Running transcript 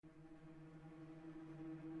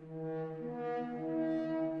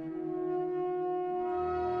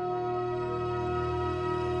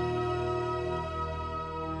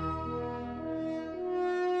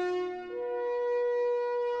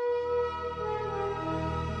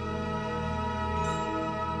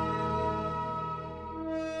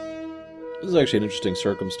This is actually an interesting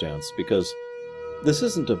circumstance, because this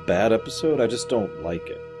isn't a bad episode, I just don't like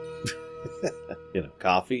it.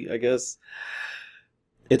 Coffee, I guess.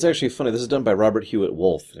 It's actually funny, this is done by Robert Hewitt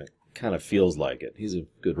Wolfe, and it kind of feels like it. He's a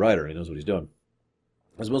good writer, he knows what he's doing.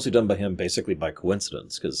 It was mostly done by him basically by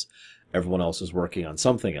coincidence, because everyone else is working on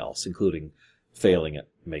something else, including failing at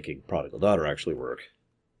making Prodigal Daughter actually work.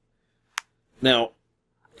 Now,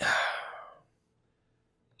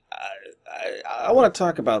 I want to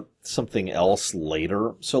talk about something else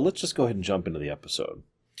later, so let's just go ahead and jump into the episode.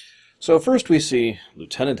 So first we see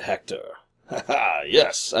Lieutenant Hector.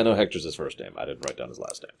 Yes, I know Hector's his first name. I didn't write down his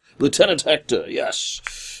last name. Lieutenant Hector,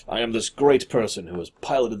 yes. I am this great person who has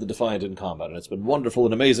piloted the Defiant in combat, and it's been wonderful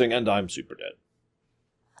and amazing, and I'm super dead.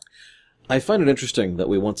 I find it interesting that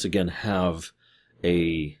we once again have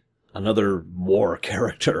another war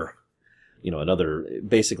character, another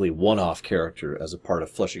basically one-off character as a part of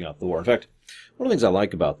fleshing out the war. In fact, one of the things I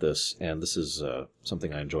like about this, and this is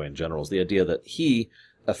something I enjoy in general, is the idea that he,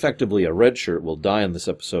 effectively a red shirt, will die in this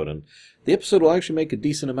episode, and the episode will actually make a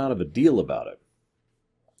decent amount of a deal about it.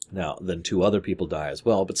 Now, then 2 other people die as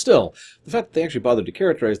well, but still, the fact that they actually bothered to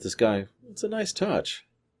characterize this guy, it's a nice touch.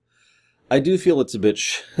 I do feel it's a bit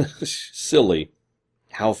silly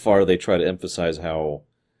how far they try to emphasize how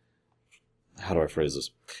do I phrase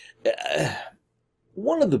this?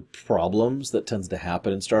 One of the problems that tends to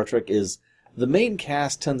happen in Star Trek is the main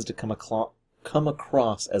cast tends to come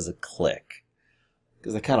across as a clique.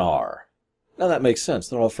 Because they kind of are. Now that makes sense.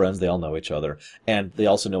 They're all friends, they all know each other, and they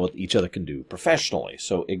also know what each other can do professionally.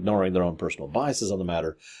 So ignoring their own personal biases on the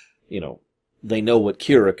matter, they know what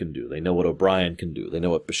Kira can do, they know what O'Brien can do, they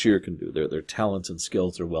know what Bashir can do. Their talents and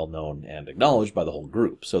skills are well known and acknowledged by the whole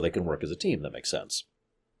group, so they can work as a team. That makes sense.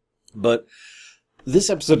 But this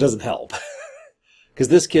episode doesn't help. Because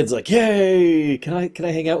this kid's like, yay, can I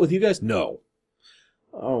hang out with you guys? No.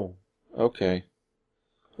 Oh, okay.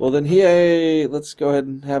 Well then, yay, let's go ahead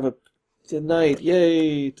and have a night,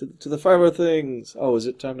 yay, to the fire things. Oh, is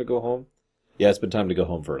it time to go home? Yeah, it's been time to go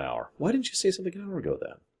home for an hour. Why didn't you say something an hour ago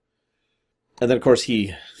then? And then, of course,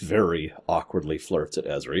 he very awkwardly flirts at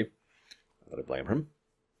Ezri. Not I blame him.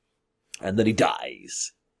 And then he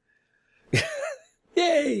dies.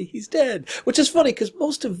 Yay, he's dead. Which is funny, because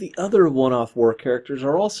most of the other one-off war characters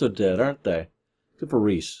are also dead, aren't they? Except for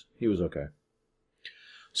Reese. He was okay.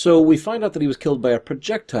 So we find out that he was killed by a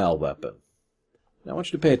projectile weapon. Now I want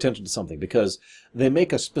you to pay attention to something, because they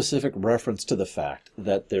make a specific reference to the fact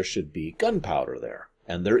that there should be gunpowder there,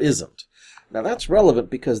 and there isn't. Now that's relevant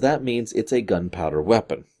because that means it's a gunpowder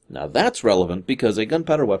weapon. Now that's relevant because a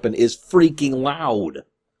gunpowder weapon is freaking loud.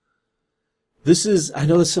 I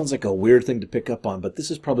know this sounds like a weird thing to pick up on, but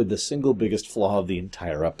this is probably the single biggest flaw of the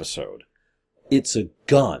entire episode. It's a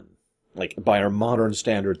gun, like by our modern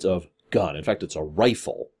standards of gun. In fact, it's a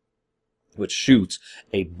rifle, which shoots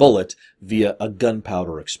a bullet via a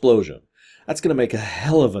gunpowder explosion. That's going to make a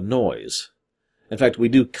hell of a noise. In fact, we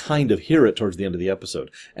do kind of hear it towards the end of the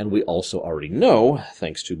episode, and we also already know,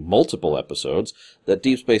 thanks to multiple episodes, that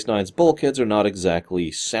Deep Space Nine's bulkheads are not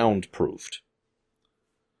exactly soundproofed.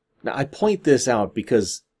 Now, I point this out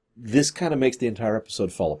because this kind of makes the entire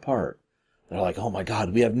episode fall apart. They're like, oh my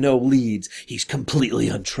god, we have no leads. He's completely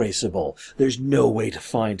untraceable. There's no way to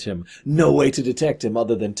find him. No way to detect him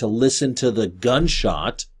other than to listen to the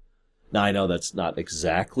gunshot. Now, I know that's not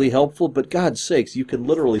exactly helpful, but God's sakes, you can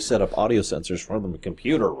literally set up audio sensors from the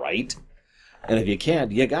computer, right? And if you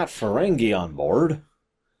can't, you got Ferengi on board.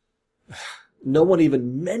 No one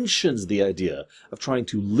even mentions the idea of trying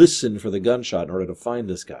to listen for the gunshot in order to find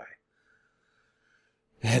this guy.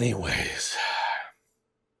 Anyways,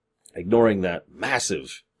 ignoring that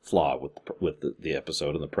massive flaw with the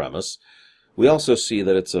episode and the premise, we also see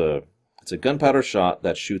that it's a gunpowder shot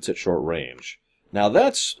that shoots at short range. Now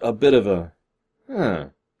that's a bit of a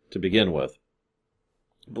to begin with.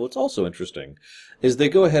 But what's also interesting is they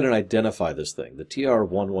go ahead and identify this thing, the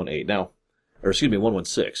TR-118.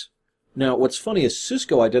 116. Now, what's funny is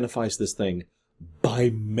Sisko identifies this thing by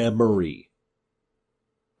memory.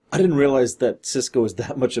 I didn't realize that Sisko is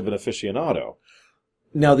that much of an aficionado.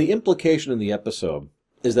 Now, the implication in the episode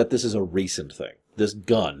is that this is a recent thing. This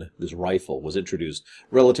gun, this rifle, was introduced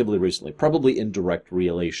relatively recently, probably in direct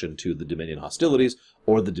relation to the Dominion hostilities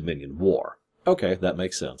or the Dominion War. Okay, that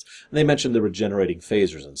makes sense. And they mentioned the regenerating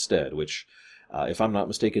phasers instead, which, if I'm not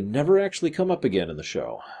mistaken, never actually come up again in the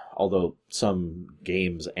show. Although some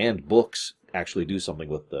games and books actually do something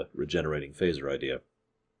with the regenerating phaser idea.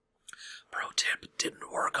 Pro tip, it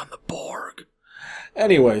didn't work on the Borg.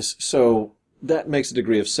 Anyways, so that makes a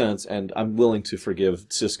degree of sense, and I'm willing to forgive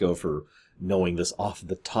Sisko for knowing this off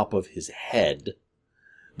the top of his head.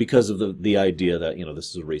 because of the idea that, this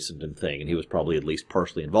is a recent thing, and he was probably at least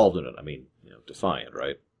partially involved in it. I mean, Defiant,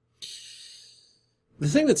 right? The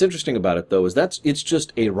thing that's interesting about it, though, is it's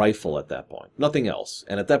just a rifle at that point. Nothing else.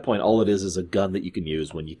 And at that point, all it is a gun that you can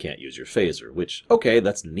use when you can't use your phaser, which, okay,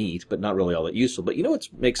 that's neat, but not really all that useful. But you know what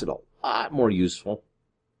makes it a lot more useful?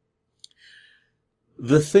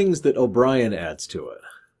 The things that O'Brien adds to it.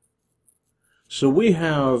 So we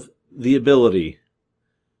have the ability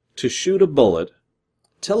to shoot a bullet,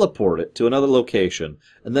 teleport it to another location,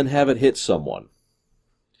 and then have it hit someone.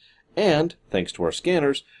 And, thanks to our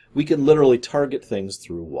scanners, we can literally target things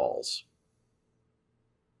through walls.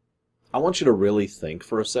 I want you to really think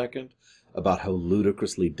for a second about how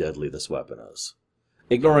ludicrously deadly this weapon is.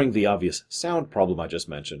 Ignoring the obvious sound problem I just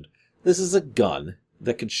mentioned, this is a gun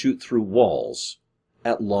that can shoot through walls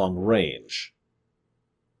at long range,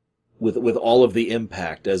 with all of the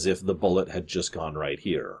impact as if the bullet had just gone right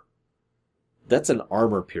here. That's an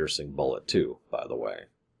armor-piercing bullet, too, by the way.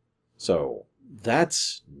 So,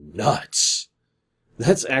 that's nuts.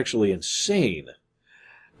 That's actually insane.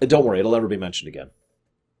 And don't worry, it'll never be mentioned again.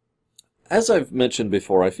 As I've mentioned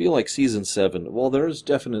before, I feel like Season 7, while there is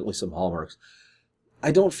definitely some hallmarks,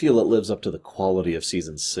 I don't feel it lives up to the quality of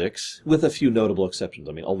Season 6, with a few notable exceptions.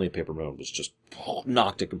 I mean, Only a Paper Moon was just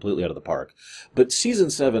knocked it completely out of the park. But Season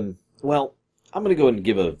 7, well, I'm going to go ahead and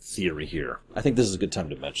give a theory here. I think this is a good time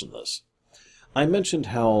to mention this. I mentioned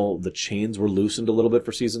how the chains were loosened a little bit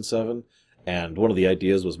for Season 7, and one of the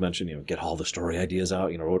ideas was mentioned, get all the story ideas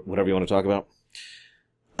out, whatever you want to talk about.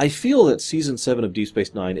 I feel that Season 7 of Deep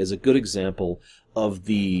Space Nine is a good example of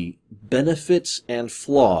the benefits and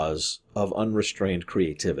flaws of unrestrained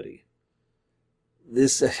creativity.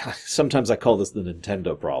 Sometimes I call this the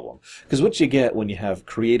Nintendo problem. Because what you get when you have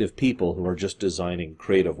creative people who are just designing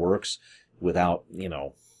creative works without,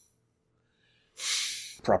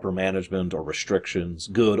 proper management or restrictions,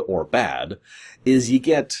 good or bad, is you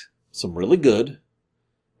get some really good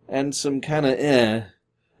and some kind of and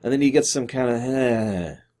then you get some kind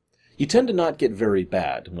of You tend to not get very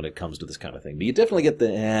bad when it comes to this kind of thing, but you definitely get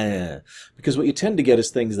the because what you tend to get is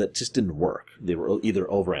things that just didn't work. They were either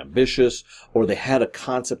overambitious, or they had a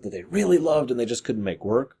concept that they really loved and they just couldn't make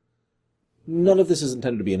work. None of this is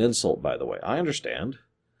intended to be an insult, by the way. I understand.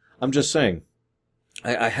 I'm just saying,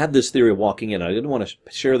 I had this theory walking in. I didn't want to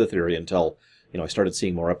share the theory until, I started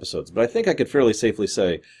seeing more episodes, but I think I could fairly safely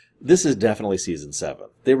say this is definitely Season 7.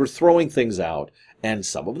 They were throwing things out, and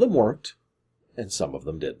some of them worked, and some of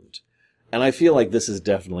them didn't. And I feel like this is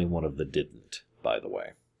definitely one of the didn't, by the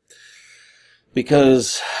way.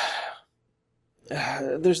 Because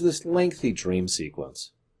there's this lengthy dream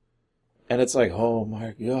sequence. And it's like, oh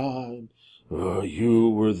my god, you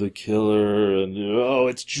were the killer, and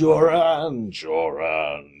it's Joran,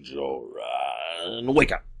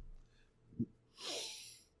 wake up.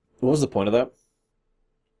 What was the point of that?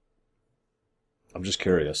 I'm just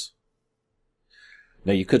curious.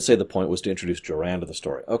 Now, you could say the point was to introduce Joran to the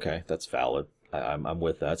story. Okay, that's valid. I'm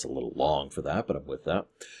with that. It's a little long for that, but I'm with that.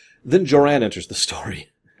 Then Joran enters the story.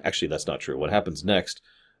 Actually, that's not true. What happens next?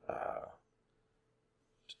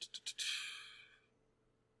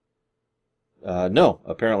 No,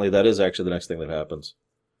 apparently that is actually the next thing that happens.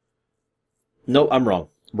 No, I'm wrong.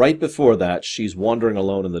 Right before that, she's wandering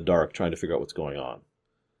alone in the dark trying to figure out what's going on.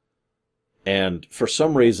 And for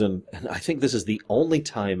some reason, and I think this is the only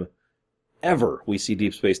time ever we see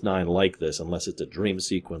Deep Space Nine like this, unless it's a dream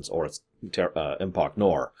sequence or it's Impact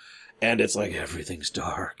Nor. And it's like everything's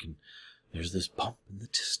dark, and there's this bump in the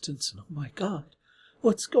distance, and oh my god,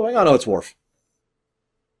 what's going on? Oh, it's Worf.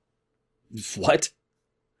 What?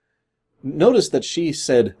 Notice that she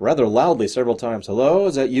said rather loudly several times, hello,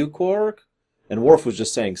 is that you, Quark? And Worf was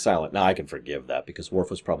just saying silent. Now, I can forgive that, because Worf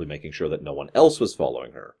was probably making sure that no one else was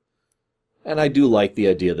following her. And I do like the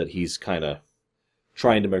idea that he's kind of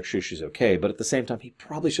trying to make sure she's okay, but at the same time, he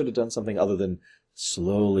probably should have done something other than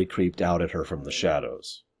slowly creeped out at her from the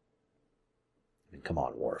shadows. I mean, come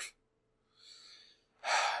on, Worf.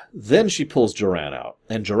 Then she pulls Joran out,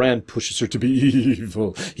 and Joran pushes her to be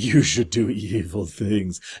evil. You should do evil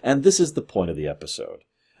things. And this is the point of the episode,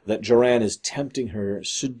 that Joran is tempting her,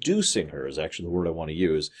 seducing her, is actually the word I want to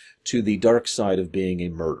use, to the dark side of being a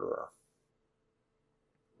murderer.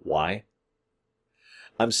 Why?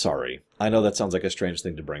 I'm sorry. I know that sounds like a strange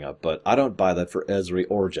thing to bring up, but I don't buy that for Ezri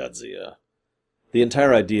or Jadzia. The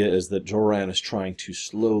entire idea is that Joran is trying to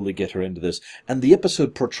slowly get her into this, and the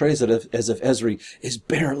episode portrays it as if Ezri is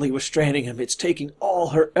barely restraining him. It's taking all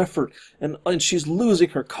her effort, and she's losing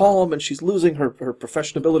her calm, and she's losing her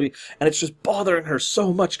professionability, and it's just bothering her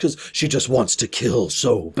so much because she just wants to kill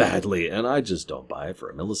so badly, and I just don't buy it for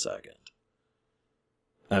a millisecond.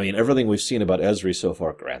 I mean, everything we've seen about Ezri so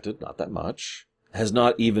far, granted, not that much, has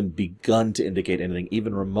not even begun to indicate anything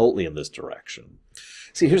even remotely in this direction.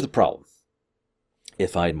 See, here's the problem.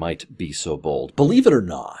 If I might be so bold. Believe it or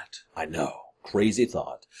not, I know, crazy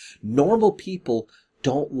thought, normal people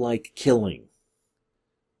don't like killing.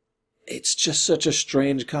 It's just such a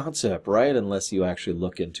strange concept, right? Unless you actually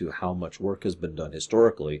look into how much work has been done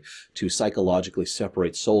historically to psychologically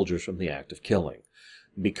separate soldiers from the act of killing,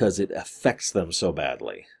 because it affects them so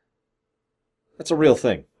badly. That's a real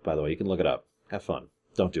thing, by the way. You can look it up. Have fun.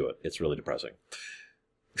 Don't do it. It's really depressing.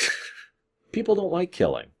 People don't like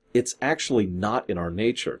killing. It's actually not in our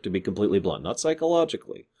nature, to be completely blunt. Not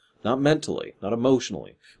psychologically, not mentally, not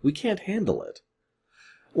emotionally. We can't handle it.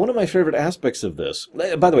 One of my favorite aspects of this,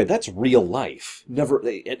 by the way, that's real life.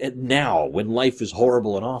 Now, when life is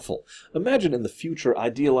horrible and awful. Imagine in the future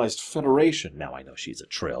idealized Federation. Now, I know she's a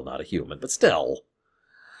Trill, not a human, but still.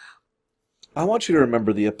 I want you to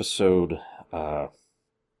remember the episode, oh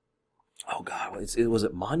God, was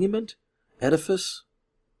it Monument? Edifice?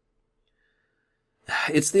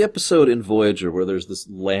 It's the episode in Voyager where there's this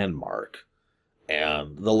landmark.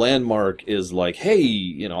 And the landmark is like,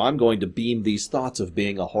 hey, I'm going to beam these thoughts of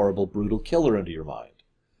being a horrible, brutal killer into your mind.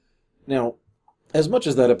 Now, as much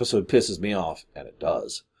as that episode pisses me off, and it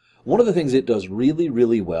does, one of the things it does really,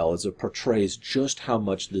 really well is it portrays just how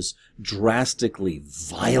much this drastically,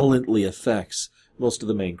 violently affects most of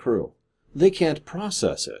the main crew. They can't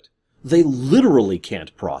process it. They literally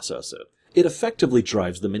can't process it. It effectively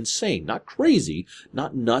drives them insane. Not crazy,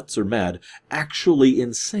 not nuts or mad, actually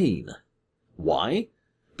insane. Why?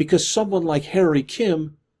 Because someone like Harry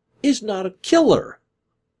Kim is not a killer.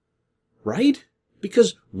 Right?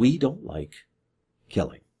 Because we don't like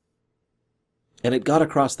killing. And it got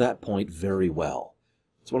across that point very well.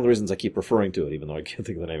 It's one of the reasons I keep referring to it, even though I can't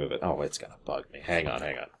think of the name of it. Oh, it's gonna bug me. Hang on.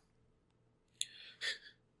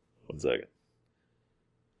 1 second.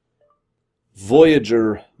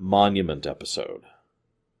 Voyager Monument episode.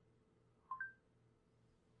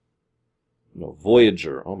 No,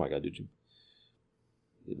 Voyager. Oh my God, you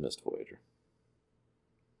missed Voyager.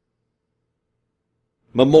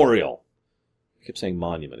 Memorial. I kept saying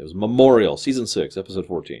Monument. It was Memorial, Season 6, Episode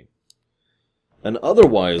 14. An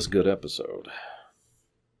otherwise good episode.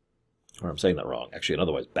 Or I'm saying that wrong. Actually, an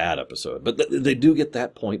otherwise bad episode. But they do get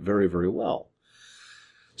that point very, very well.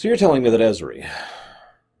 So you're telling me that Ezri,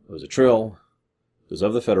 who's a Trill, who's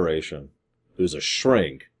of the Federation, who's a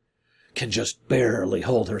shrink, can just barely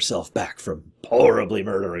hold herself back from horribly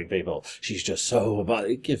murdering people. She's just so...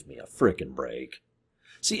 Give me a frickin' break.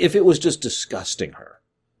 See, if it was just disgusting her,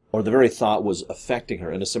 or the very thought was affecting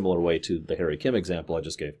her in a similar way to the Harry Kim example I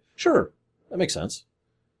just gave, sure, that makes sense.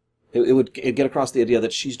 It'd get across the idea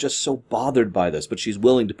that she's just so bothered by this, but she's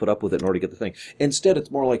willing to put up with it in order to get the thing. Instead,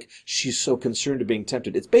 it's more like she's so concerned of being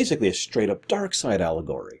tempted. It's basically a straight-up dark side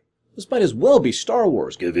allegory. This might as well be Star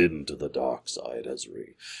Wars. Give in to the dark side,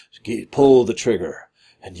 Ezri. Pull the trigger,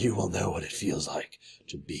 and you will know what it feels like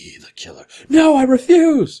to be the killer. No, I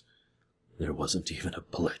refuse! There wasn't even a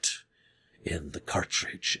bullet in the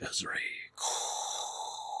cartridge, Ezri.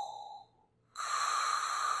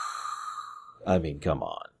 I mean, come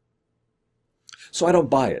on. So I don't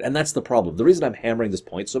buy it, and that's the problem. The reason I'm hammering this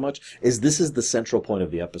point so much is this is the central point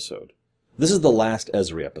of the episode. This is the last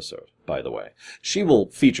Ezri episode, by the way. She will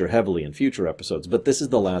feature heavily in future episodes, but this is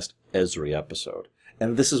the last Ezri episode.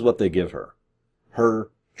 And this is what they give her. Her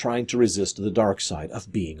trying to resist the dark side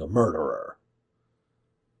of being a murderer.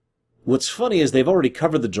 What's funny is they've already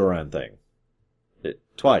covered the Joran thing.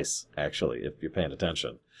 Twice, actually, if you're paying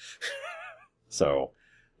attention. So,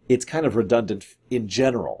 it's kind of redundant in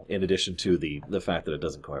general, in addition to the fact that it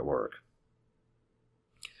doesn't quite work.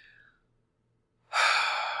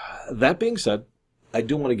 That being said, I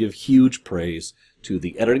do want to give huge praise to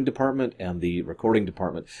the editing department and the recording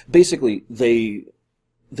department. Basically, they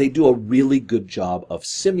do a really good job of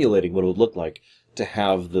simulating what it would look like to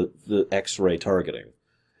have the X-ray targeting.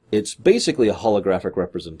 It's basically a holographic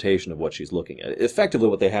representation of what she's looking at. Effectively,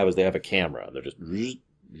 what they have is they have a camera, and they're just...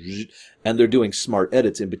 and they're doing smart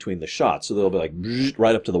edits in between the shots. So they'll be like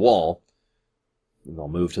right up to the wall, and they'll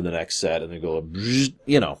move to the next set, and they go,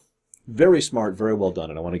 very smart, very well done,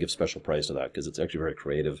 and I want to give special praise to that because it's actually very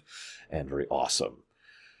creative and very awesome.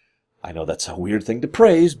 I know that's a weird thing to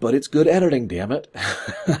praise, but it's good editing, damn it.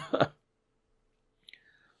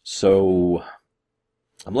 So,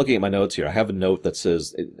 I'm looking at my notes here. I have a note that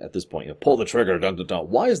says, at this point, pull the trigger, dun dun dun.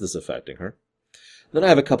 Why is this affecting her? Then I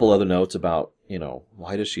have a couple other notes about,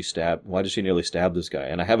 why does she nearly stab this guy?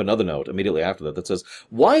 And I have another note immediately after that says,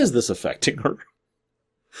 why is this affecting her?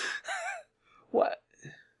 What?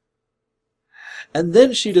 And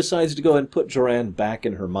then she decides to go and put Joran back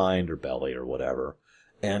in her mind or belly or whatever.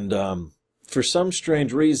 And for some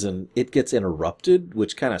strange reason, it gets interrupted,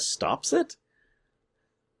 which kind of stops it.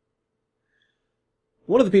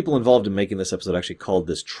 One of the people involved in making this episode actually called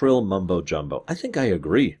this trill mumbo jumbo. I think I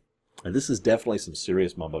agree. And this is definitely some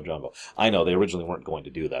serious mumbo jumbo. I know they originally weren't going to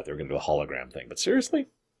do that. They were going to do a hologram thing. But seriously?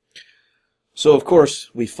 So, of course,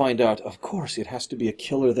 we find out, of course, it has to be a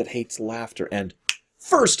killer that hates laughter. And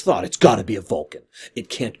first thought, it's got to be a Vulcan. It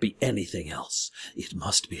can't be anything else. It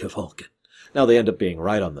must be a Vulcan. Now, they end up being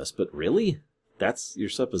right on this. But really? That's your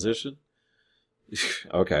supposition?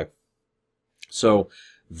 Okay. So,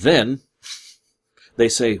 then they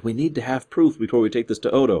say, we need to have proof before we take this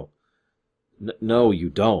to Odo. No, you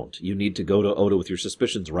don't. You need to go to Odo with your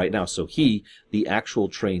suspicions right now so he, the actual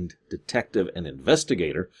trained detective and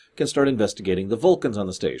investigator, can start investigating the Vulcans on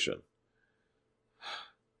the station.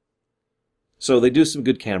 So they do some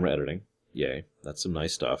good camera editing. Yay, that's some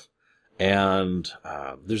nice stuff. And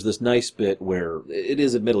there's this nice bit where, it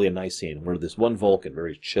is admittedly a nice scene, where this one Vulcan,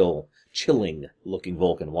 very chilling-looking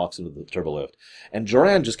Vulcan, walks into the turbolift. And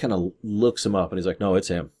Joran just kind of looks him up, and he's like, no, it's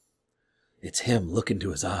him. It's him. Look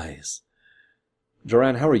into his eyes.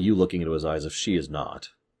 Joran, how are you looking into his eyes if she is not?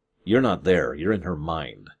 You're not there. You're in her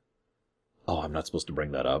mind. Oh, I'm not supposed to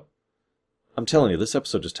bring that up. I'm telling you, this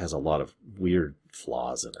episode just has a lot of weird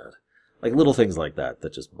flaws in it. Like little things like that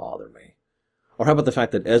just bother me. Or how about the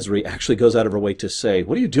fact that Ezri actually goes out of her way to say,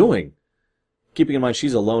 what are you doing? Keeping in mind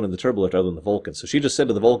she's alone in the turbolift other than the Vulcan. So she just said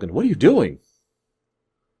to the Vulcan, what are you doing?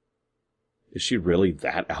 Is she really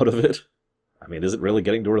that out of it? I mean, is it really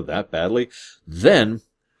getting to her that badly? Then,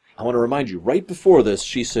 I want to remind you, right before this,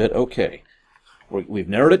 she said, okay, we've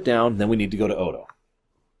narrowed it down, then we need to go to Odo.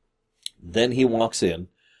 Then he walks in,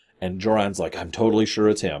 and Joran's like, I'm totally sure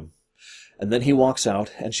it's him. And then he walks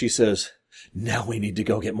out, and she says, now we need to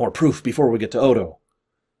go get more proof before we get to Odo.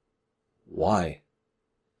 Why?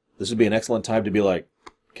 This would be an excellent time to be like,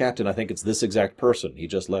 Captain, I think it's this exact person. He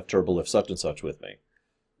just left Turbolift such and such with me.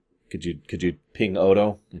 Could you ping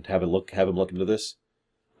Odo and have him look into this?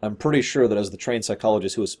 I'm pretty sure that as the trained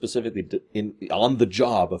psychologist who is specifically on the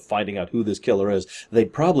job of finding out who this killer is,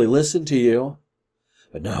 they'd probably listen to you.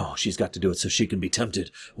 But no, she's got to do it so she can be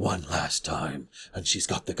tempted one last time. And she's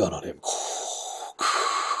got the gun on him.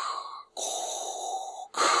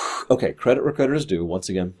 Okay, credit where credit is due. Once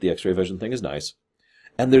again, the X-ray vision thing is nice.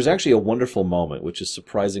 And there's actually a wonderful moment, which is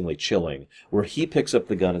surprisingly chilling, where he picks up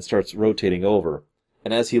the gun and starts rotating over.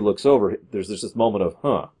 And as he looks over, there's this moment of,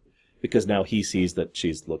 huh, because now he sees that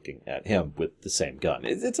she's looking at him with the same gun.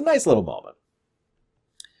 It's a nice little moment.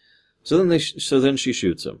 So then she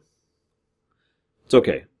shoots him. It's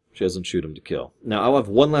okay. She doesn't shoot him to kill. Now, I'll have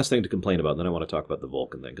one last thing to complain about, and then I want to talk about the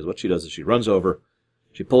Vulcan thing, because what she does is she runs over,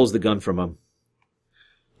 she pulls the gun from him.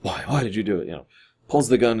 Why did you do it? You know, pulls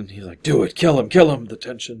the gun, and he's like, do it, kill him, the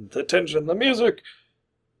tension, the music.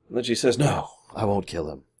 And then she says, no, I won't kill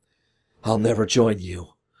him. I'll never join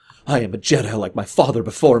you. I am a Jedi like my father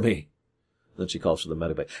before me. Then she calls for the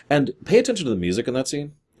medibay. And pay attention to the music in that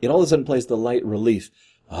scene. It all of a sudden plays the light relief.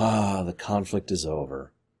 Ah, the conflict is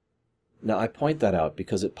over. Now, I point that out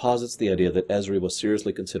because it posits the idea that Ezri was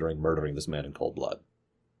seriously considering murdering this man in cold blood.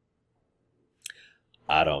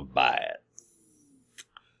 I don't buy it.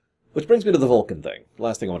 Which brings me to the Vulcan thing.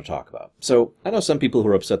 Last thing I want to talk about. So, I know some people who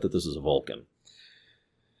are upset that this is a Vulcan.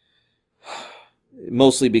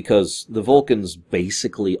 Mostly because the Vulcans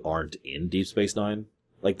basically aren't in Deep Space Nine.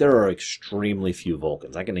 Like, there are extremely few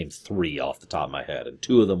Vulcans. I can name 3 off the top of my head, and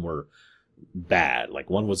 2 of them were bad. Like,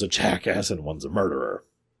 one was a jackass and one's a murderer.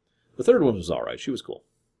 The third one was alright. She was cool.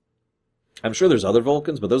 I'm sure there's other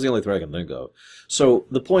Vulcans, but those are the only 3 I can think of. So,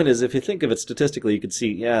 the point is, if you think of it statistically, you could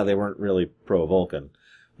see, yeah, they weren't really pro-Vulcan.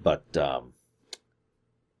 But,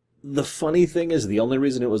 the funny thing is, the only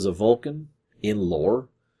reason it was a Vulcan in lore,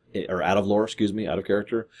 or out of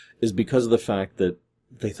character, is because of the fact that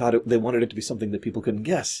they wanted it to be something that people couldn't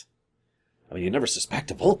guess. I mean, you never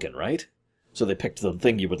suspect a Vulcan, right? So they picked the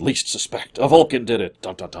thing you would least suspect. A Vulcan did it.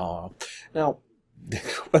 Dun, dun, dun. Now,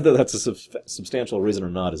 whether that's a substantial reason or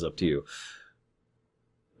not is up to you.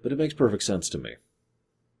 But it makes perfect sense to me.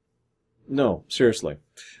 No, seriously.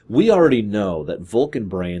 We already know that Vulcan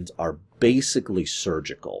brains are basically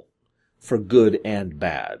surgical, for good and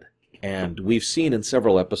bad. And we've seen in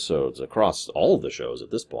several episodes across all of the shows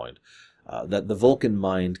at this point that the Vulcan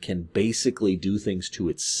mind can basically do things to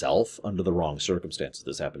itself under the wrong circumstances.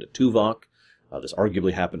 This happened to Tuvok. This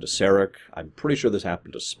arguably happened to Sarek. I'm pretty sure this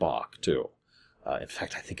happened to Spock, too. In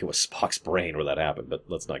fact, I think it was Spock's brain where that happened, but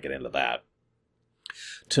let's not get into that.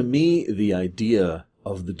 To me, the idea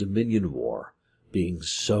of the Dominion War being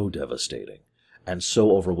so devastating, and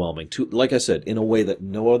so overwhelming, to, like I said, in a way that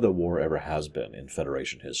no other war ever has been in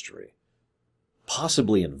Federation history.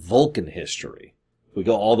 Possibly in Vulcan history. If we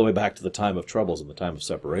go all the way back to the time of Troubles and the time of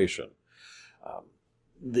separation.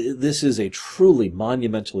 This is a truly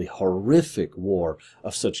monumentally horrific war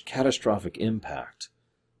of such catastrophic impact.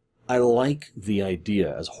 I like the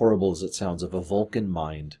idea, as horrible as it sounds, of a Vulcan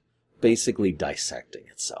mind basically dissecting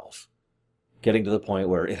itself. Getting to the point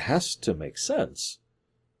where it has to make sense.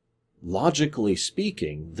 Logically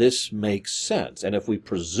speaking, this makes sense. And if we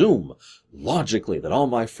presume logically that all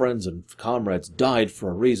my friends and comrades died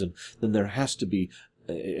for a reason, then there has to be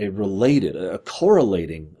a related, a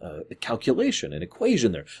correlating calculation, an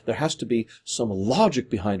equation there. There has to be some logic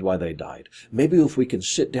behind why they died. Maybe if we can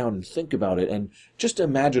sit down and think about it and just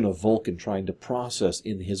imagine a Vulcan trying to process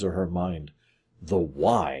in his or her mind the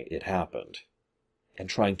why it happened and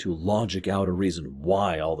trying to logic out a reason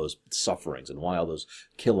why all those sufferings and why all those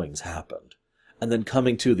killings happened. And then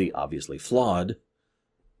coming to the obviously flawed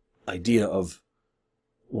idea of,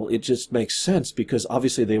 well, it just makes sense because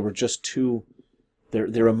obviously they were just too...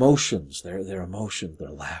 Their emotions, their emotions,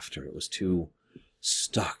 their laughter, it was too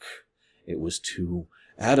stuck. It was too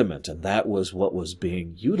adamant, and that was what was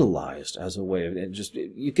being utilized as a way of, and just,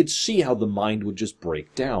 you could see how the mind would just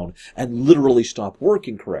break down and literally stop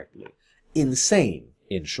working correctly. Insane,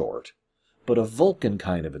 in short, but a Vulcan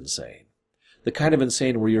kind of insane. The kind of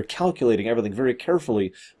insane where you're calculating everything very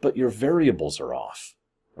carefully, but your variables are off,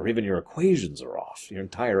 or even your equations are off, your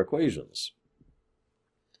entire equations.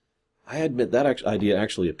 I admit that idea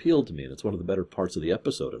actually appealed to me, and it's one of the better parts of the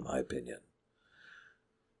episode, in my opinion.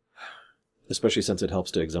 Especially since it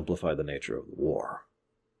helps to exemplify the nature of the war.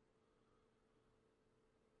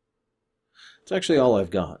 It's actually all I've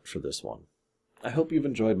got for this one. I hope you've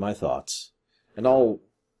enjoyed my thoughts, and I'll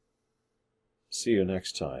see you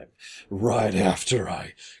next time, right after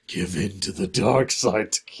I give in to the dark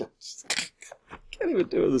side. I can't even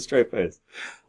do it with a straight face.